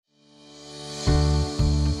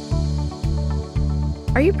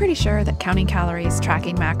Are you pretty sure that counting calories,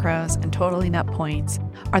 tracking macros, and totaling up points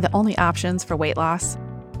are the only options for weight loss?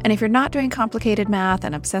 And if you're not doing complicated math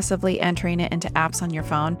and obsessively entering it into apps on your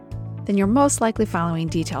phone, then you're most likely following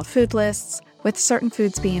detailed food lists, with certain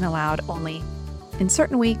foods being allowed only in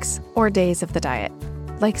certain weeks or days of the diet.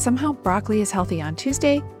 Like somehow broccoli is healthy on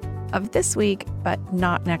Tuesday of this week, but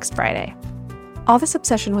not next Friday. All this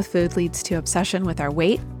obsession with food leads to obsession with our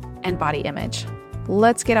weight and body image.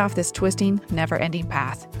 Let's get off this twisting, never-ending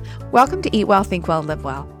path. Welcome to Eat Well, Think Well, Live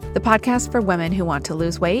Well, the podcast for women who want to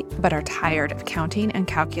lose weight but are tired of counting and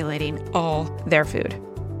calculating all their food.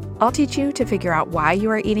 I'll teach you to figure out why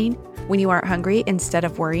you are eating when you aren't hungry instead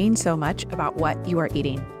of worrying so much about what you are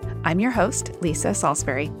eating. I'm your host, Lisa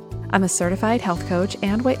Salisbury. I'm a certified health coach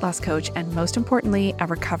and weight loss coach, and most importantly, a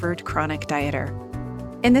recovered chronic dieter.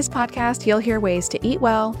 In this podcast, you'll hear ways to eat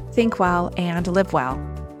well, think well, and live well.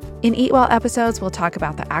 In Eat Well episodes, we'll talk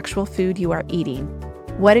about the actual food you are eating,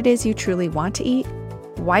 what it is you truly want to eat,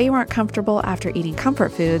 why you aren't comfortable after eating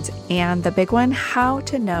comfort foods, and the big one, how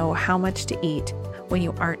to know how much to eat when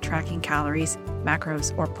you aren't tracking calories,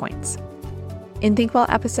 macros, or points. In Think Well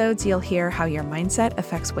episodes, you'll hear how your mindset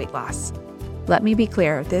affects weight loss. Let me be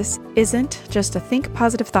clear, this isn't just a think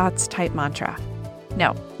positive thoughts type mantra.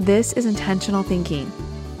 No, this is intentional thinking.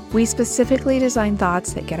 We specifically design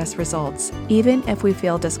thoughts that get us results, even if we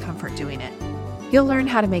feel discomfort doing it. You'll learn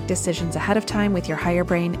how to make decisions ahead of time with your higher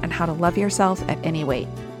brain and how to love yourself at any weight.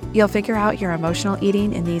 You'll figure out your emotional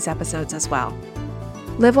eating in these episodes as well.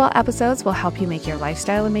 Live Well episodes will help you make your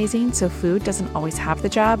lifestyle amazing so food doesn't always have the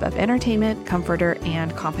job of entertainment, comforter,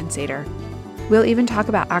 and compensator. We'll even talk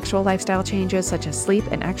about actual lifestyle changes such as sleep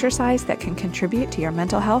and exercise that can contribute to your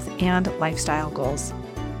mental health and lifestyle goals.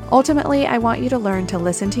 Ultimately, I want you to learn to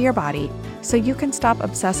listen to your body so you can stop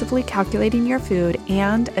obsessively calculating your food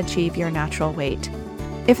and achieve your natural weight.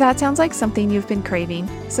 If that sounds like something you've been craving,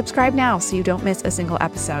 subscribe now so you don't miss a single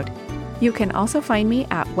episode. You can also find me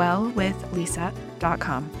at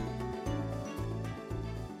wellwithlisa.com.